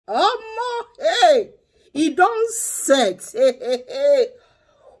Hey, he don't set. Hey.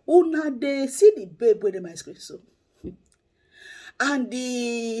 Una they see the babe with my screen so. And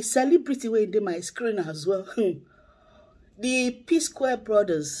the celebrity way in my screen as well. The P Square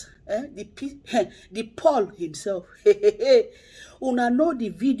brothers, the Paul himself. Una know the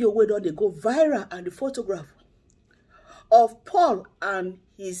video where they go viral and the photograph of Paul and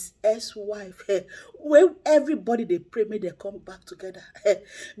his ex-wife, where everybody they pray may they come back together.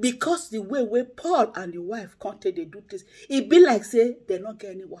 Because the way where Paul and the wife content they do this, it be like say they not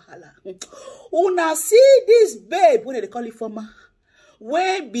get any wahala. Una see this babe, what they call Ifeoma,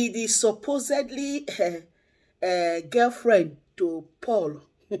 where be the supposedly girlfriend to Paul.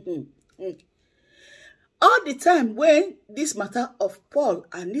 All the time when this matter of Paul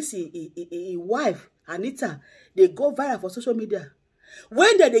and this wife, Anita, they go viral for social media.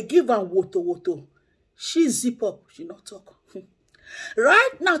 When they give her wotowoto, she zip up, she not talk.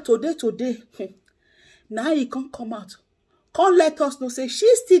 Right now, today, now he can't come out. Can't let us know, say, she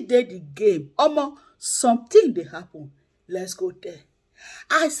still did the game. Something they happen. Let's go there.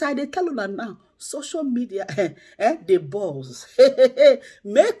 As I tell you now, social media, the balls.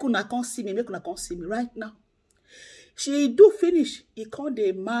 Make una come see me right now. She do finish, he can't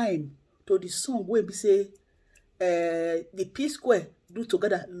dey mime to the song where we say the P Square do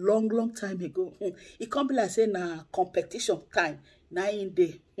together long time ago. It can't be like say na competition time, na in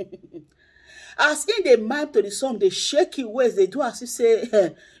day. As in the mime to the song, they shake it ways, they do as if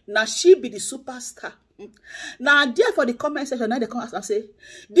say na she be the superstar. Now there for the comment section, now they come and say,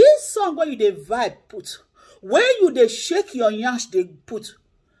 this song where you the vibe put, where you they shake your yash they put.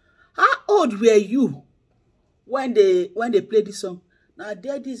 How old were you when they play this song? Now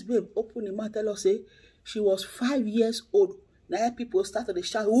there this babe open the mouth tell us say she was 5 years old. Now people started to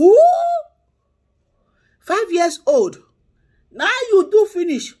shout, ooh! 5 years old. Now you do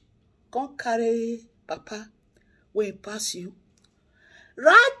finish. Come carry papa when pass you.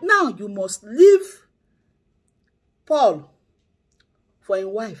 Right now you must leave Paul for a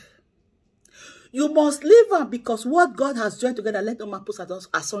wife. You must leave her because what God has joined together, let no man put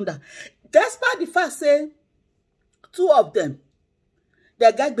asunder. Despite the fact say two of them,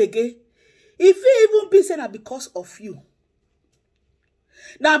 they got bege. If it even be saying that because of you.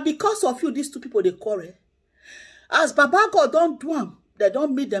 Now because of you, these two people they quarrel. As Baba God don't do them, they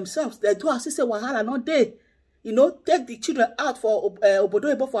don't meet themselves. They do as say wahala not they. You know, take the children out for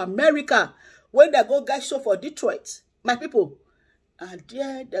Obodo for America. When they go guys show for Detroit, my people, and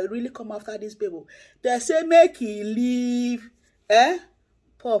there they really come after this baby. They say make he leave,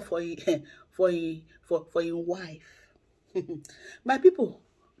 Paul for his wife. My people,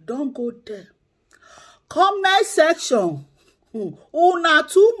 don't go there. Comment section. Una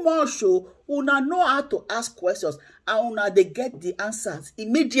too much, una know how to ask questions, and una they get the answers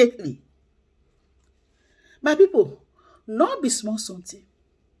immediately. My people, not be small something.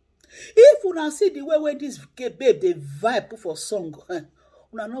 If una see the way where this babe they vibe for song,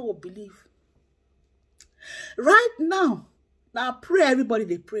 una no will believe. Right now pray everybody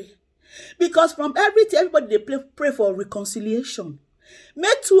they pray. Because from everything, everybody they pray for reconciliation.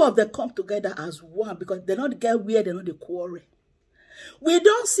 Make two of them come together as one because they not get weird, they not the quarrel. We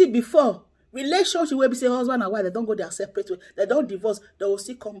don't see before relationship where we say husband and wife, they don't go their separate way, they don't divorce, they will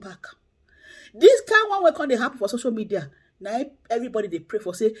still come back. This kind one way can they happen for social media. Now everybody they pray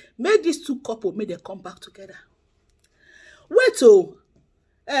for say make these two couple make they come back together. Wait till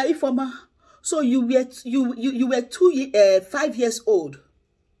Ifeoma. So you were 5 years old.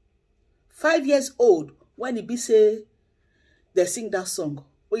 5 years old when it be say they sing that song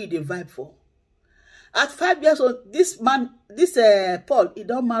where you they vibe for. At 5 years old, this man, this Paul, he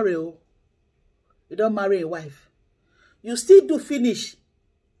don't marry. He don't marry a wife. You still do finish.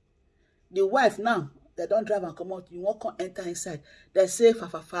 The wife now, they don't drive and come out. You won't come enter inside. They say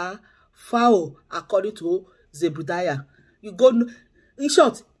foul according to Zebudaya. You go in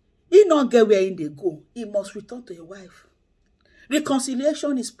short, he not get where in they go. He must return to your wife.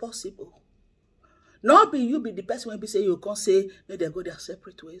 Reconciliation is possible. Not be you be the person when be say you can't say may they go their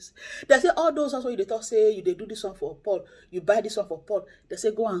separate ways. They say all those also you they talk say you they do this one for Paul, you buy this one for Paul. They say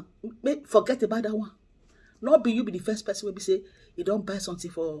go and forget about that one. Not be you be the first person when be say you don't buy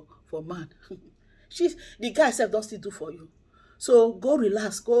something for man. The guy self don't still do for you. So go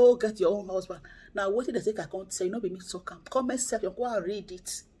relax, go get your own husband. Now what did they say I can't say? Not be me so come. Comment section, go and read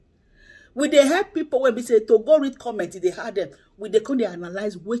it. We they help people when we say to go read comments, they had them. We they come they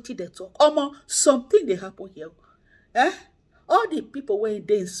analyze what they talk. Something they happen here. All the people when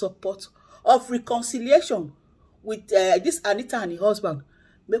they in support of reconciliation with this Anita and her husband,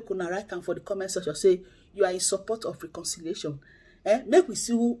 make una write down for the comment section say you are in support of reconciliation. Make we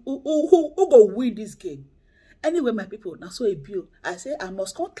see who go win this game. Anyway, my people, now so a bill. I say I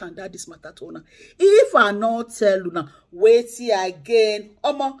must come tanda this matter to una. If I not tell una, wait see again.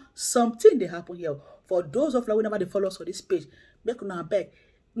 Something they happen here. For those of you whenever they follow us on this page, make una beg.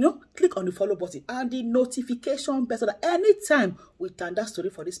 Click on the follow button and the notification bell so that anytime we turn that story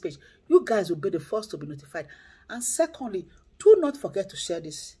for this page, you guys will be the first to be notified. And secondly, do not forget to share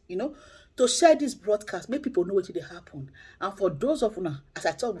this, to share this broadcast, make people know what they happen. And for those of una, as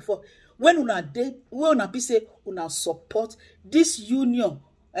I told before, when una be say una support this union,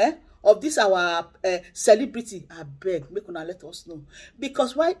 of this our celebrity, I beg, make una let us know.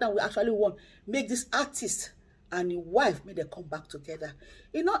 Because right now we actually want make this artist and his wife make them come back together.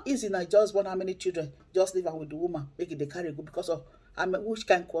 It's not easy now. Just want how many children just live with the woman, make it they carry go because of which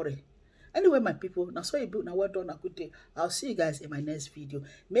kind quarrel. Anyway, my people, now so you build now well done a good day. I'll see you guys in my next video.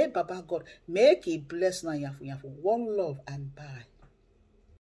 May Baba God make it bless now. One love and bye.